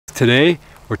Today,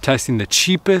 we're testing the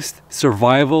cheapest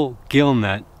survival gill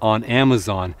net on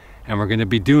Amazon, and we're gonna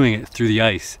be doing it through the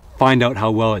ice. Find out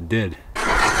how well it did.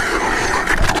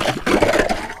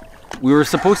 We were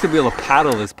supposed to be able to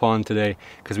paddle this pond today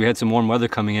because we had some warm weather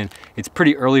coming in. It's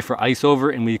pretty early for ice over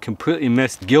and we completely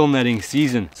missed gill netting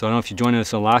season. So I don't know if you joined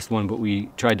us on the last one, but we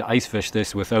tried to ice fish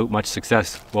this without much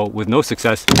success. Well, with no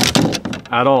success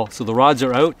at all. So the rods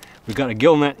are out. We've got a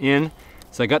gill net in.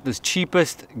 So I got this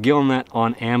cheapest gill net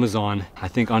on Amazon, I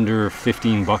think under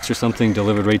 15 bucks or something,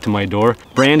 delivered right to my door.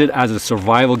 Branded as a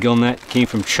survival gill net, came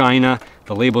from China.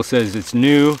 The label says it's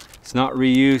new. It's not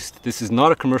reused. This is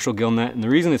not a commercial gill net, and the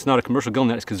reason it's not a commercial gill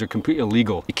net is because they're completely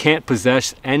illegal. You can't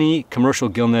possess any commercial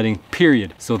gill netting,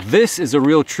 period. So this is a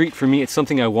real treat for me. It's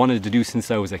something I wanted to do since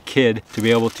I was a kid, to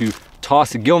be able to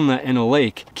toss a gill net in a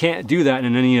lake. Can't do that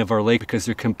in any of our lakes because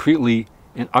they're completely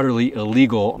and utterly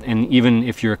illegal. And even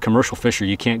if you're a commercial fisher,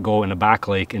 you can't go in a back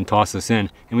lake and toss this in.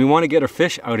 And we want to get our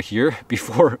fish out of here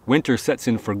before winter sets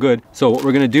in for good. So what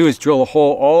we're going to do is drill a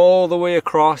hole all the way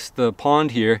across the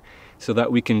pond here so that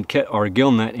we can get our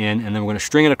gill net in, and then we're going to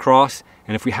string it across,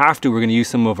 and if we have to, we're going to use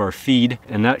some of our feed,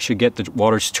 and that should get the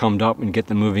waters chummed up and get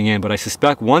them moving in. But I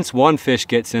suspect once one fish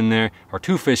gets in there, or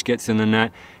two fish gets in the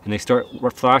net, and they start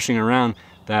flashing around,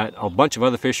 that a bunch of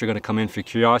other fish are going to come in for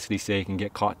curiosity's sake and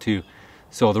get caught too.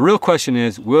 So the real question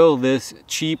is, will this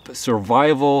cheap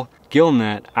survival gill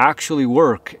net actually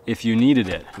work if you needed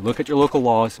it? Look at your local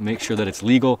laws, make sure that it's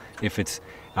legal. If it's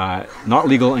not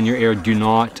legal in your area, do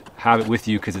not have it with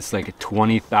you because it's like a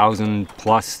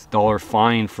 $20,000+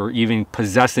 fine for even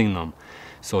possessing them.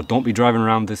 So don't be driving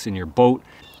around this in your boat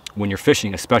when you're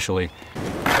fishing, especially.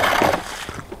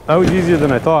 That was easier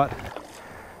than I thought.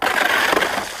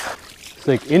 It's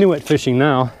like Inuit fishing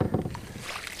now.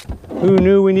 Who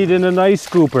knew we needed an ice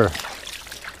scooper?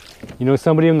 You know,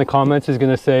 somebody in the comments is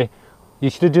gonna say, you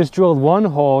should have just drilled one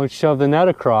hole and shoved the net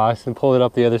across and pulled it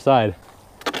up the other side.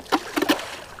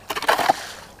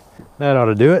 That ought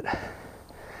to do it.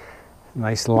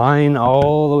 Nice line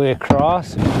all the way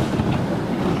across.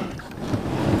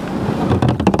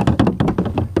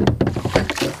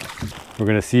 We're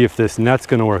gonna see if this net's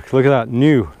gonna work. Look at that,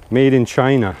 new, made in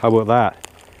China. How about that?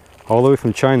 All the way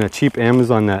from China, cheap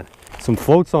Amazon net. Some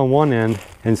floats on one end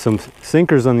and some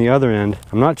sinkers on the other end.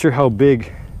 I'm not sure how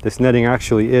big this netting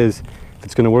actually is, if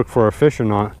it's gonna work for our fish or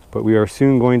not, but we are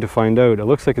soon going to find out. It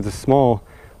looks like it's a small,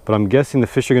 but I'm guessing the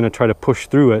fish are gonna try to push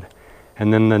through it,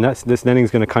 and then this netting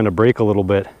is gonna kind of break a little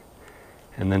bit,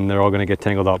 and then they're all gonna get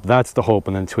tangled up. That's the hope,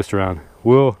 and then twist around.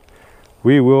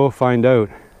 We will find out.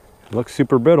 It looks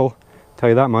super brittle, tell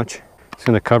you that much. Just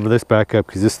gonna cover this back up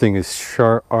because this thing is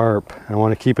sharp. I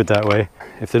want to keep it that way.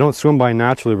 If they don't swim by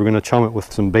naturally, we're gonna chum it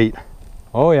with some bait.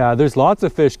 Oh yeah, there's lots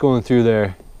of fish going through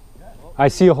there. I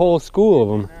see a whole school of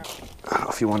them. I don't know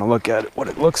if you want to look at it, what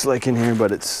it looks like in here,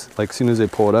 but it's like as soon as they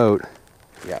pull it out,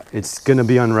 yeah, it's gonna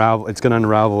be unravel. It's gonna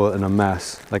unravel in a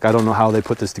mess. Like I don't know how they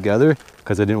put this together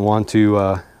because I didn't want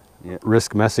to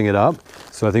risk messing it up.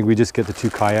 So I think we just get the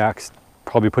two kayaks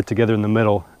probably put together in the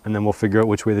middle, and then we'll figure out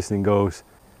which way this thing goes.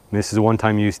 And this is a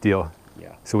one-time use deal.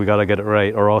 Yeah. So we gotta get it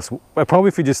right, or else probably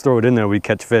if we just throw it in there, we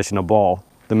catch fish in a ball.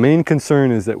 The main concern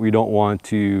is that we don't want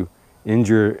to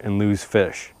injure and lose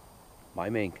fish. My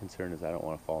main concern is I don't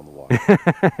want to fall in the water.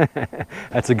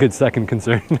 That's a good second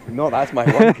concern. No, that's my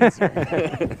one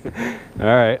concern. All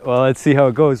right, well, let's see how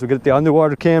it goes. We'll get the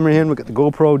underwater camera in, we'll get the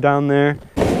GoPro down there.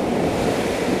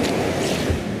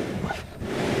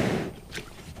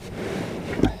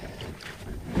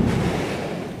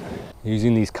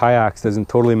 Using these kayaks doesn't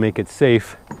totally make it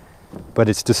safe, but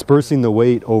it's dispersing the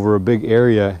weight over a big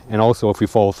area, and also if we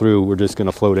fall through, we're just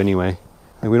gonna float anyway.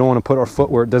 And we don't want to put our foot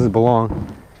where it doesn't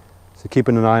belong. So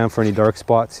keeping an eye on for any dark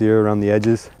spots here around the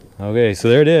edges. Okay, so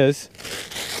there it is.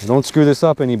 Don't screw this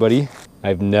up, anybody.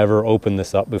 I've never opened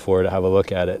this up before to have a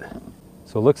look at it.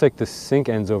 So it looks like the sink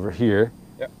end's over here.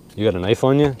 Yep. You got a knife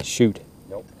on you? Shoot.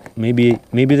 Nope. Maybe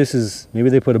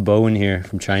they put a bow in here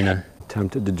from China.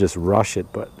 Tempted to just rush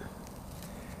it, but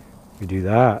we do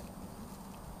that.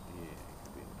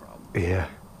 Yeah.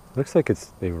 Looks like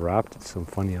they've wrapped it so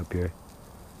funny up here.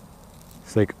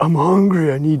 It's like, I'm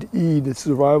hungry, I need to eat, it's a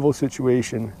survival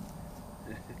situation.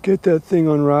 Get that thing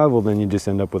unraveled, then you just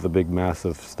end up with a big mass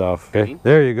of stuff. Okay,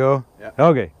 there you go. Yep.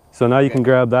 Okay, so now you can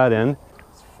grab that end.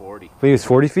 It's 40. I think it's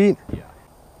 40 feet? Yeah.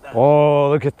 Oh,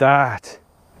 look at that.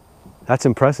 That's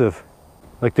impressive.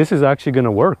 Like, this is actually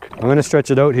gonna work. I'm gonna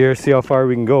stretch it out here, see how far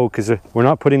we can go, because we're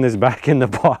not putting this back in the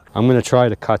box. I'm gonna try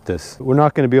to cut this. We're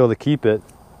not gonna be able to keep it.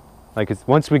 Like,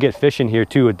 once we get fish in here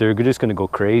too, they're just gonna go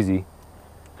crazy.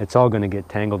 It's all gonna get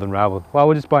tangled and raveled. Well,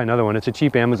 we'll just buy another one. It's a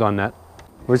cheap Amazon net.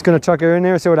 We're just gonna chuck her in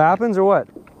there and see what happens, or what?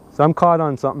 So I'm caught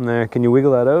on something there. Can you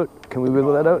wiggle that out? Can we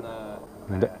wiggle that out?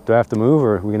 Do I have to move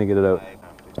or are we gonna get it out?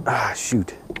 Ah,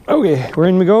 shoot. Okay, we're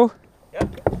in we go?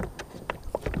 Yep.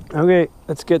 Okay,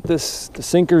 let's get the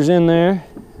sinkers in there.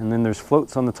 And then there's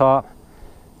floats on the top.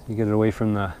 You get it away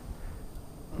from the,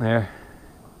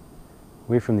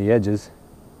 away from the edges.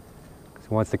 Because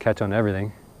it wants to catch on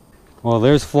everything. Well,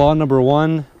 there's flaw number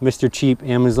one, Mr. Cheap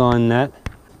Amazon net.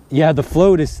 Yeah, the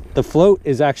float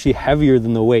is actually heavier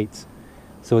than the weights.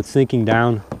 So it's sinking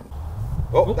down.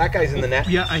 Oh, that guy's in the net.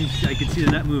 Yeah, I can see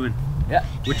the net moving. Yeah.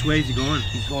 Which way is he going?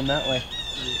 He's going that way.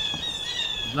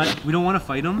 We don't want to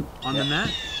fight him on the net.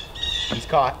 He's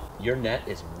caught. Your net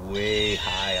is way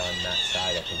high on that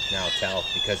side, I can now tell,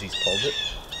 because he's pulled it.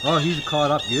 Oh, he's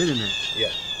caught up good in it.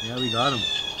 Yeah. Yeah, we got him.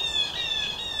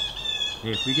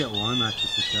 Hey, if we get one, that's a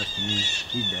success to me.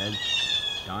 He's dead.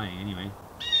 Dying anyway.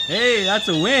 Hey, that's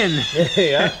a win!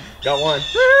 Yeah, got one.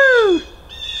 Woo!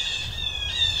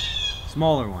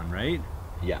 Smaller one, right?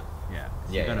 Yeah. Yeah.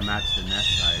 So Yeah, you gotta yeah. match the net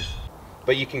size.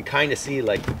 But you can kind of see,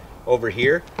 like, over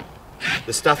here,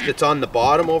 the stuff that's on the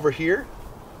bottom over here,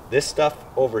 this stuff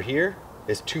over here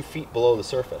is 2 feet below the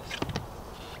surface.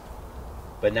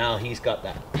 But now he's got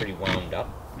that pretty wound up.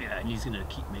 Yeah, and he's gonna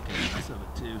keep making a mess of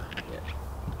it too. Yeah.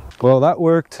 Well, that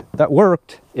worked. That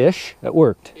worked-ish. That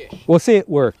worked. Ish. We'll say it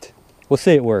worked. We'll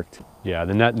say it worked. Yeah,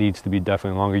 the net needs to be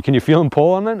definitely longer. Can you feel him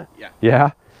pull on that? Yeah.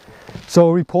 Yeah? So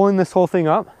are we pulling this whole thing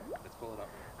up? Let's pull it up.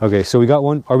 Okay, so we got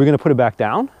one. Are we gonna put it back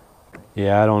down?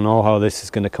 Yeah, I don't know how this is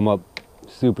gonna come up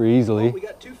super easily. Oh, we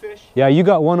got 2 fish. Yeah, you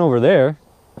got one over there,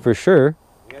 for sure.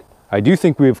 I do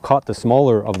think we've caught the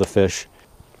smaller of the fish.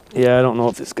 Yeah, I don't know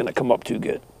if it's gonna come up too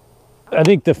good. I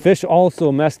think the fish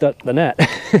also messed up the net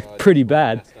pretty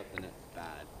bad. Messed up the net bad.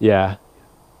 Yeah,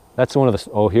 that's one of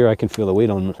the, oh, here I can feel the weight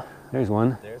on, there's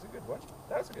one. There's a good one.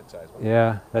 That's a good size one.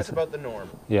 Yeah, That's about the norm.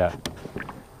 yeah.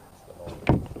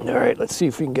 All right, let's see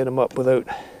if we can get him up without,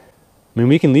 I mean,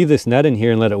 we can leave this net in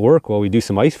here and let it work while we do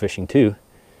some ice fishing too.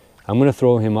 I'm gonna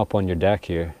throw him up on your deck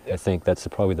here. Yep. I think that's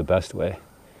probably the best way.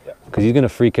 Yep. Because he's gonna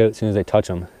freak out as soon as I touch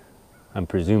him, I'm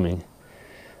presuming.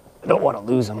 I don't want to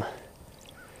lose him.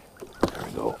 There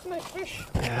we go. Nice fish.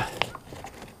 Yeah.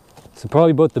 It's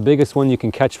probably about the biggest one you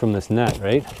can catch from this net,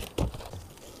 right?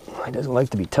 He doesn't like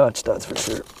to be touched, that's for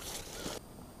sure.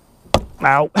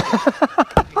 Ow!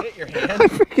 You hit your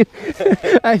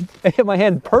hand. I hit my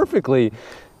hand perfectly.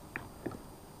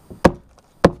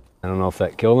 I don't know if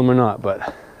that killed him or not,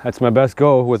 but that's my best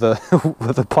go with a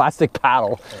with a plastic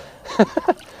paddle.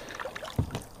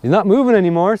 He's not moving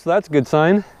anymore, so that's a good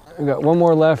sign. We got one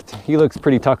more left. He looks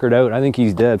pretty tuckered out. I think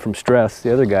he's dead from stress.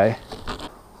 The other guy.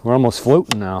 We're almost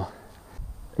floating now.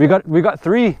 We got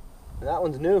 3. That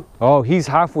one's new. Oh, he's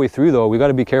halfway through though. We got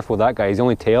to be careful with that guy. He's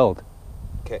only tailed.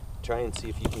 Okay, try and see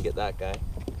if you can get that guy.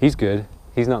 He's good.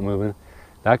 He's not moving.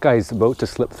 That guy's about to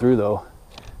slip through though.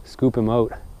 Scoop him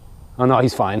out. Oh no,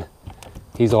 he's fine.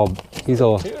 He's all,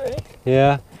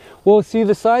 yeah. Well, see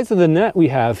the size of the net we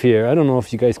have here. I don't know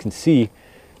if you guys can see,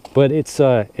 but it's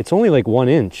only like 1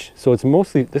 inch. So it's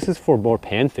mostly, this is for more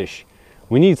panfish.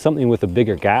 We need something with a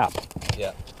bigger gap.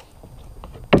 Yeah.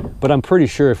 But I'm pretty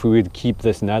sure if we would keep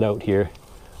this net out here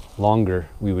longer,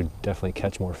 we would definitely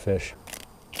catch more fish.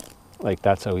 Like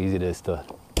that's how easy it is to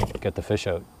get the fish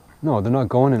out. No, they're not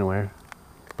going anywhere.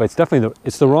 But it's definitely,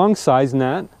 it's the wrong size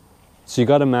net. So you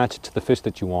got to match it to the fish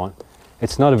that you want.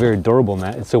 It's not a very durable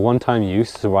net. It's a one-time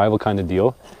use, survival kind of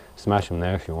deal. Smash them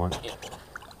there if you want.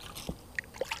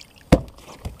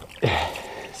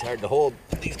 It's hard to hold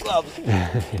these gloves.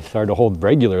 It's hard to hold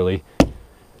regularly.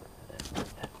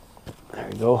 There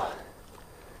you go.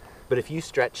 But if you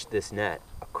stretch this net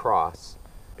across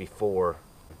before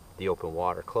the open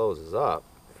water closes up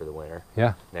for the winter,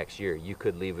 Yeah. next year, you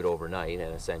could leave it overnight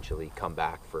and essentially come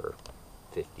back for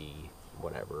 50,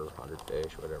 whatever, 100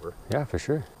 fish, whatever. Yeah, for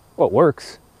sure. Well, it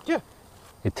works. Yeah.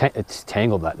 It's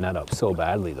tangled that net up so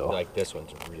badly though. Like this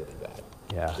one's really bad.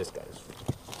 Yeah. This guy's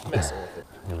messing with it.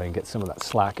 If I can get some of that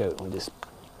slack out, we just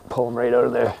pull them right out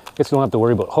of there. Guess we don't have to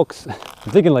worry about hooks.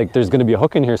 I'm thinking like there's gonna be a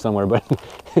hook in here somewhere, but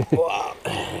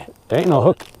there ain't no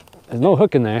hook. There's no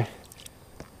hook in there.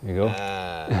 There you go.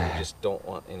 You just don't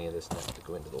want any of this net to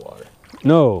go into the water.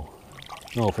 No,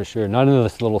 for sure. Not into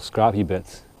this little scrappy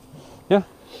bits. Yeah.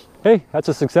 Hey, that's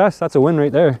a success. That's a win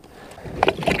right there.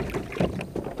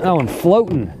 That one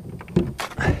floating.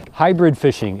 Hybrid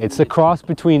fishing. It's a cross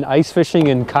between ice fishing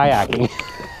and kayaking.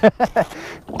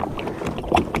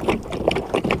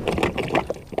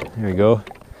 There we go.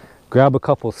 Grab a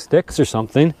couple sticks or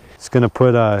something. It's gonna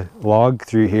put a log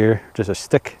through here, just a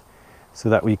stick, so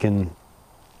that we can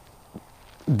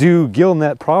do gill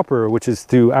net proper, which is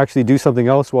to actually do something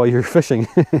else while you're fishing.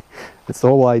 That's the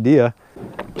whole idea.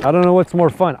 I don't know what's more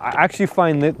fun. I actually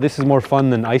find that this is more fun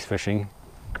than ice fishing.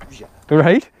 Yeah.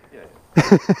 Right?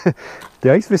 Yeah.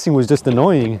 The ice fishing was just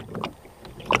annoying.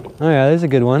 Oh yeah, there's a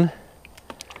good one.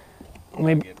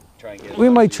 Maybe we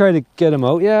might try to get him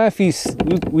out. Yeah, if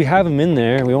we have him in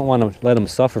there. We don't want to let him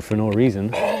suffer for no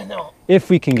reason. No. If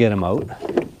we can get him out.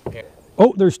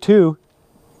 Oh, there's two.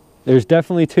 There's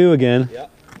definitely two again. Yeah.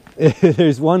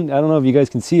 There's one, I don't know if you guys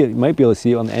can see it. You might be able to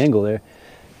see it on the angle there.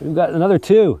 We've got another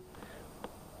two.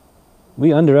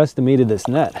 We underestimated this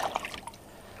net.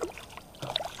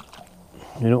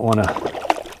 We don't want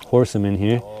to horse him in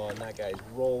here. Oh, and that guy's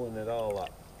rolling it all up.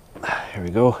 Here we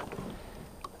go.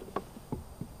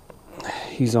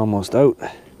 He's almost out.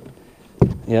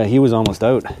 Yeah, he was almost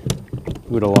out.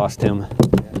 We would have lost him.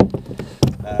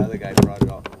 That other guy brought it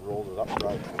up and rolled it up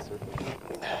right to the surface.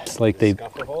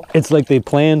 It's like they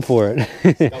planned for it.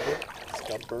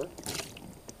 Scupper.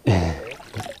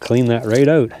 Clean that right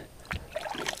out.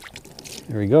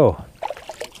 There we go.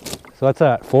 So that's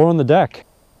that. 4 on the deck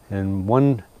and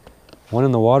one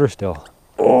in the water still.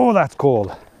 Oh, that's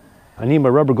cold. I need my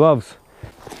rubber gloves.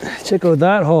 Check out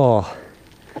that haul.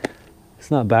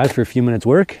 It's not bad for a few minutes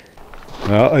work.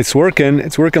 Well, it's working.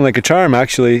 It's working like a charm,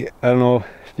 actually. I don't know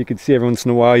if you can see every once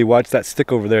in a while you watch that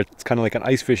stick over there. It's kind of like an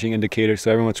ice fishing indicator.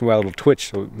 So every once in a while it'll twitch.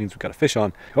 So it means we've got a fish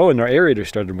on. Oh, and our aerator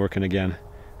started working again.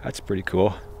 That's pretty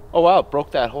cool. Oh wow, it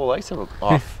broke that whole ice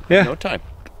off Yeah. in no time.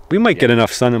 We might get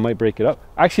enough sun and might break it up.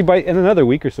 Actually, in another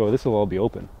week or so, this will all be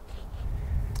open.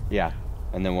 Yeah,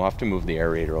 and then we'll have to move the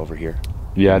aerator over here.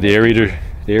 Yeah, the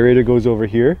aerator goes over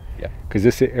here. Yeah. Because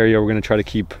this area we're going to try to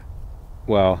keep,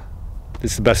 well,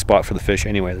 this is the best spot for the fish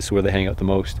anyway. This is where they hang out the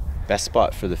most. Best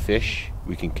spot for the fish.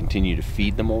 We can continue to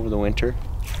feed them over the winter.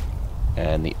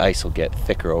 And the ice will get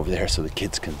thicker over there so the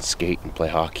kids can skate and play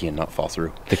hockey and not fall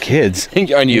through. The kids?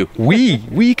 On you.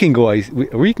 We can go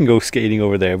we can go skating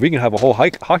over there. We can have a whole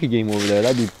hockey game over there.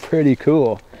 That'd be pretty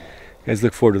cool. You guys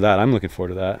look forward to that. I'm looking forward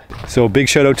to that. So big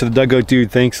shout out to the dugout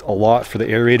dude. Thanks a lot for the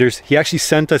aerators. He actually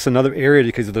sent us another aerator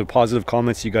because of the positive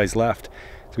comments you guys left.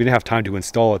 So we didn't have time to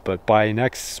install it, but by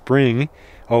next spring,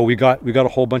 oh, we got a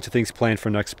whole bunch of things planned for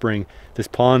next spring. This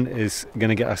pond is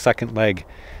gonna get a second leg.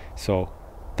 So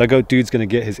dugout dude's gonna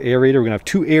get his aerator. We're gonna have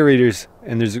 2 aerators,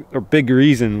 and there's a big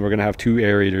reason we're gonna have 2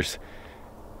 aerators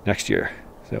next year.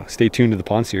 So stay tuned to the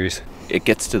pond series. It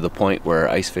gets to the point where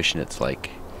ice fishing, it's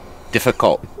like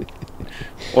difficult.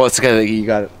 Well, it's got, you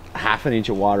got half an inch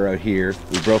of water out here.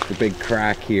 We broke the big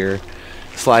crack here.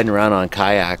 Sliding around on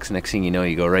kayaks. Next thing you know,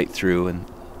 you go right through and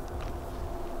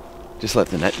just let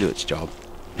the net do its job.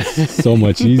 So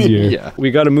much easier. Yeah.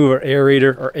 We got to move our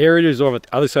aerator. Our aerator is over at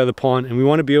the other side of the pond, and we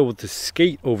want to be able to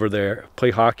skate over there,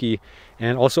 play hockey,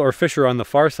 and also our fish are on the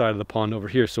far side of the pond over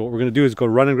here. So what we're going to do is go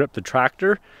run and grip the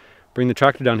tractor, bring the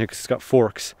tractor down here because it's got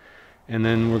forks, and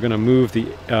then we're going to move the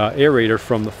aerator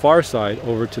from the far side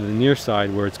over to the near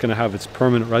side where it's going to have its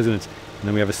permanent residence. And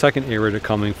then we have a second aerator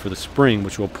coming for the spring,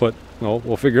 which we'll put, well,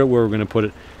 we'll figure out where we're going to put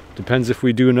it. Depends if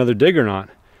we do another dig or not.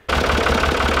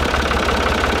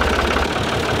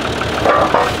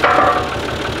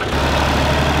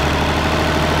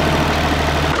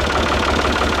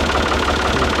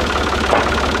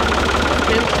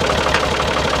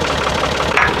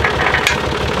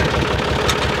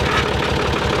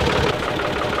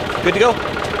 Good to go.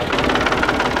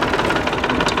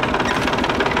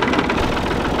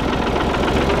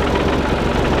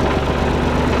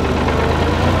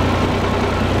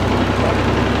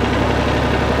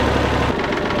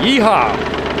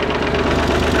 Yeehaw!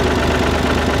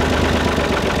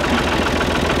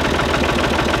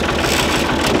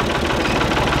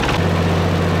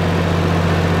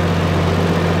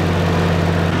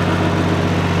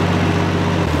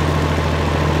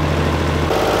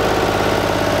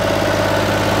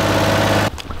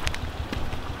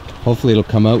 Hopefully it'll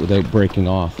come out without breaking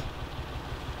off.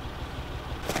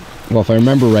 Well, if I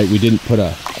remember right, we didn't put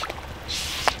a...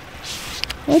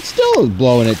 Well, it's still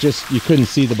blowing it, just you couldn't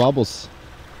see the bubbles.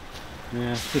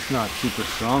 Yeah, it's just not super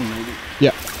strong maybe.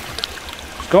 Yeah.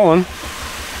 It's going. You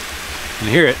can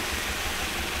hear it.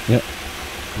 Yeah.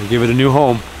 We'll give it a new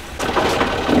home.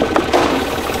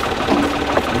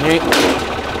 Okay.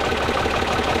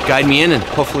 Guide me in and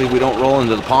hopefully we don't roll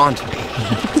into the pond.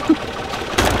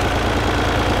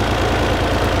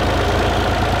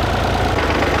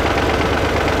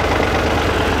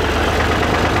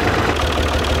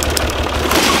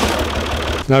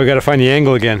 Now we got to find the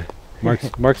angle again.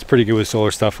 Mark's pretty good with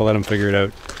solar stuff. I'll let him figure it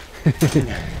out.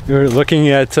 We were looking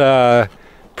at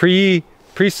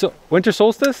winter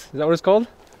solstice. Is that what it's called?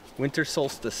 Winter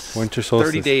solstice. Winter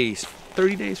solstice. 30 days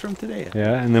 30 days from today.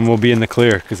 Yeah, and then we'll be in the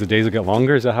clear because the days will get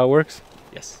longer. Is that how it works?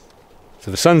 Yes.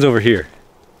 So the sun's over here.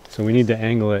 So we need to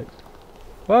angle it.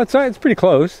 Well, it's pretty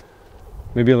close.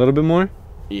 Maybe a little bit more.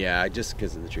 Yeah, just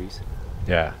because of the trees.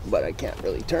 Yeah. But I can't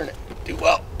really turn it too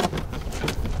well.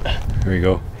 There we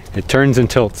go. It turns and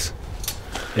tilts.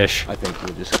 Ish. I think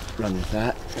we'll just run with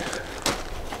that.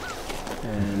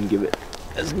 And give it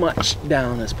as much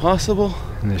down as possible.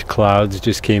 And there's clouds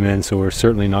just came in, so we're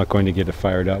certainly not going to get it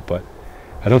fired up, but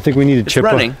I don't think we need to chip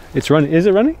running. It's running. Is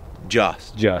it running?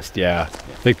 Just, yeah.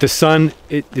 Like the sun,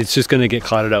 it's just gonna get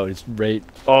clouded out. It's right.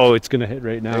 Oh, it's gonna hit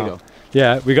right now. There you go.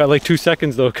 Yeah, we got like 2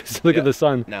 seconds though, because look at the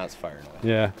sun. Now it's firing away.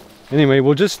 Yeah. Anyway,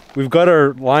 we've got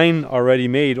our line already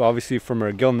made, obviously from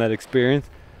our gill net experience.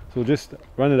 So we'll just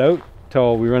run it out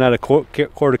till we run out of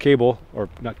quarter cable, or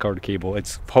not quarter cable.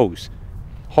 It's hose,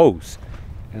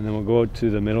 and then we'll go out to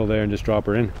the middle there and just drop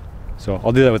her in. So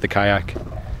I'll do that with the kayak.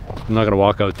 I'm not gonna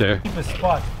walk out there. The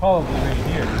spot's probably right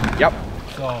here. Yep.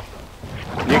 So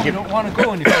you don't want to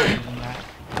go any further than that.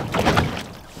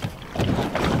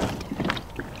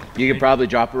 You could probably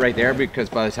drop it right there because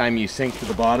by the time you sink to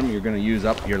the bottom, you're going to use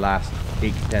up your last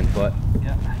 8 to 10 foot.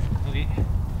 Yeah. Okay.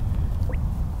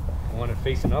 I want it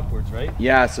facing upwards, right?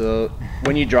 Yeah, so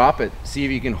when you drop it, see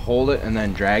if you can hold it and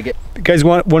then drag it. You guys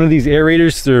want one of these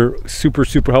aerators? They're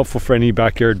super helpful for any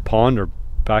backyard pond or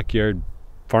backyard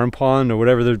farm pond or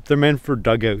whatever. They're meant for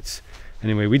dugouts.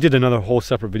 Anyway, we did another whole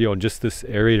separate video on just this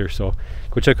aerator, so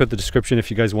go check out the description if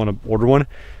you guys want to order one.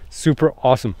 Super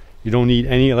awesome. You don't need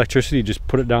any electricity, just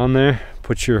put it down there,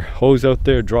 put your hose out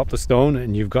there, drop the stone,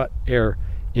 and you've got air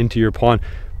into your pond.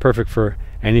 Perfect for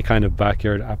any kind of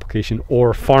backyard application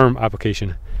or farm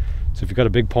application. So if you've got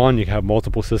a big pond, you can have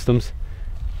multiple systems.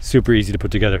 Super easy to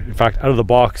put together. In fact, out of the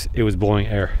box, it was blowing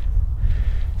air.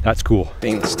 That's cool.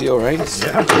 Stainless steel, right?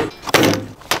 Yeah.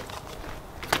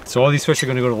 So all these fish are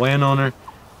going to go to landowner.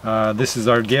 This is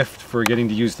our gift for getting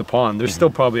to use the pond. There's still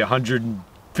probably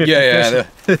 150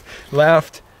 fish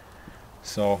left.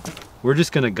 So we're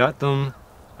just going to gut them,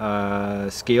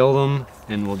 scale them,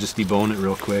 and we'll just debone it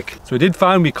real quick. So we did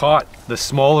find we caught the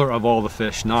smaller of all the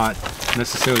fish, not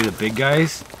necessarily the big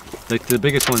guys. Like the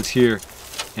biggest ones here.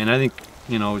 And I think,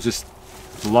 you know, it was just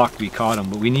luck we caught them.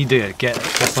 But we need to get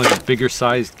like a bigger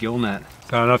sized gill net.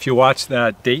 I don't know if you watched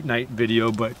that date night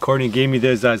video, but Courtney gave me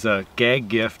this as a gag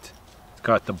gift. It's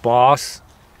got the boss,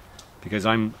 because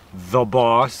I'm the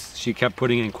boss. She kept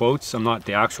putting in quotes. I'm not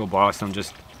the actual boss, I'm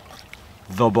just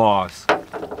the boss.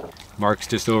 Mark's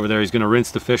just over there. He's gonna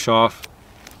rinse the fish off,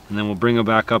 and then we'll bring them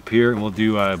back up here and we'll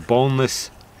do a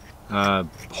boneless,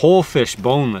 whole fish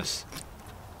boneless.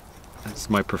 That's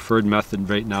my preferred method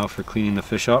right now for cleaning the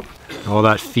fish up. All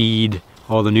that feed,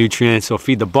 all the nutrients, so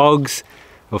feed the bugs,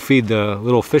 we'll feed the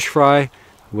little fish fry,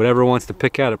 whatever wants to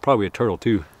pick at it, probably a turtle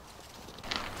too.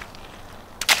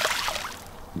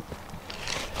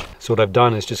 So what I've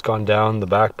done is just gone down the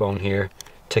backbone here,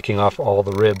 ticking off all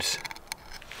the ribs.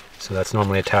 So that's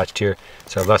normally attached here.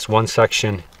 So I've left one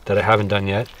section that I haven't done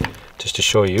yet, just to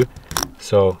show you.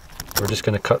 So we're just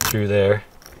gonna cut through there,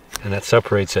 and that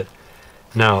separates it.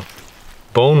 Now,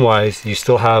 bone-wise, you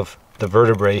still have the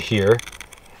vertebrae here,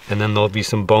 and then there'll be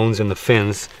some bones in the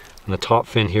fins. On the top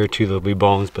fin here too, there'll be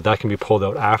bones, but that can be pulled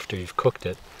out after you've cooked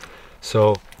it.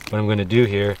 So what I'm gonna do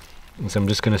here is I'm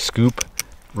just gonna scoop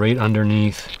right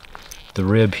underneath the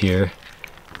rib here,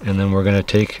 and then we're gonna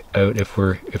take out, if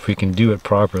we can do it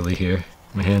properly here.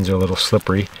 My hands are a little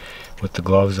slippery with the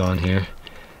gloves on here,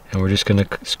 and we're just gonna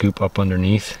scoop up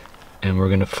underneath, and we're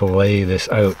gonna fillet this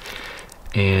out.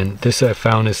 And this I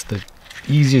found is the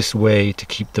easiest way to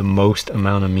keep the most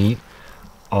amount of meat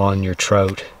on your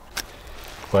trout.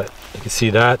 But you can see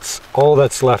that's all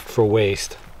that's left for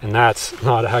waste, and that's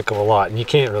not a heck of a lot, and you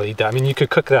can't really eat that. I mean, you could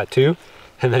cook that too,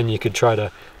 and then you could try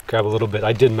to grab a little bit.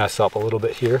 I did mess up a little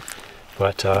bit here,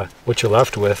 but what you're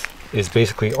left with is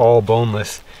basically all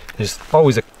boneless. There's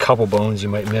always a couple bones you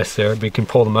might miss there, but you can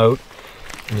pull them out,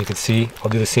 and you can see I'll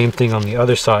do the same thing on the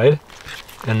other side.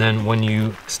 And then when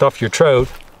you stuff your trout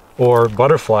or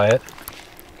butterfly it,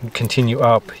 continue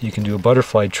up, you can do a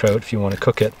butterfly trout if you want to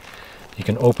cook it. You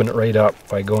can open it right up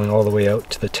by going all the way out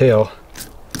to the tail,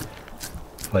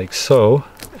 like so.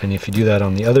 And if you do that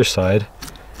on the other side,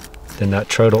 then that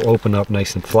trout will open up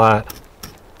nice and flat.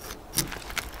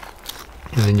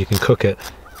 And then you can cook it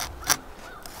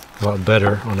a lot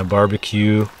better on a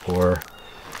barbecue or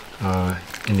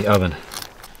in the oven.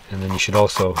 And then you should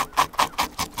also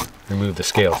remove the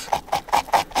scales.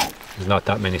 There's not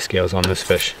that many scales on this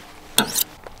fish.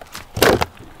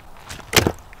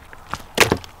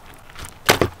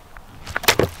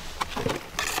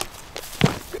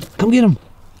 Come get him!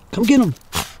 Come get him!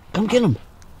 Come get him!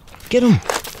 Get him!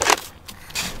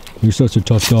 You're such a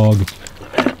tough dog.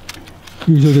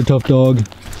 You're such a tough dog.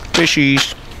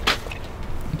 Fishies.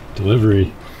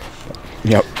 Delivery.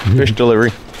 Yep, fish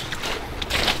delivery.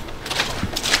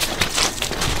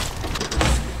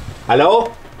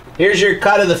 Hello? Here's your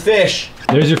cut of the fish.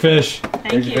 There's your fish.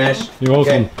 Thank Here's you. your fish. You're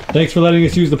welcome. Okay. Thanks for letting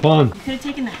us use the pond. You could have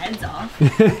taken the heads off.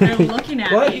 They're looking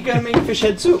at What? me. You gotta make fish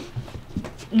head soup.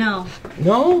 No,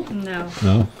 No? no.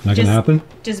 No, not Just- gonna happen.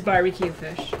 Just barbecue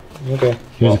fish. Okay.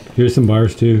 Here's some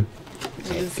bars too.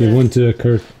 What is Give this? one to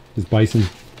Kirk. It's bison.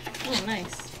 Oh, nice.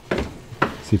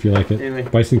 See if you like it. Anyway.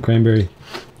 Bison cranberry.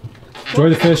 Enjoy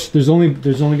the fish. There's only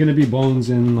gonna be bones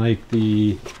in like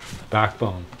the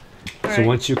backbone. So Alright.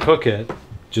 once you cook it,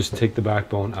 just take the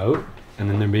backbone out, and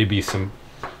then there may be some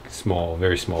small,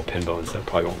 very small pin bones that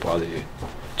probably won't bother you.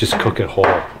 Just cook it whole.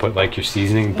 Put like your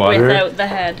seasoning, butter, Without the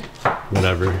head.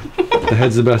 whatever. The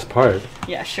head's the best part.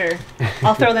 Yeah, sure.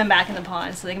 I'll throw them back in the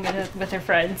pond so they can be with their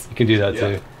friends. You can do that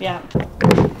too. Yeah.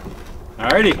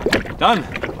 Alrighty, done.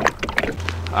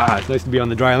 Ah, it's nice to be on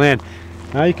the dry land.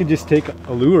 Now you can just take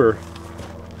a lure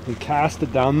and cast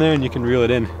it down there and you can reel it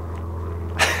in.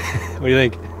 What do you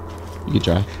think? You can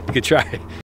try. You could try.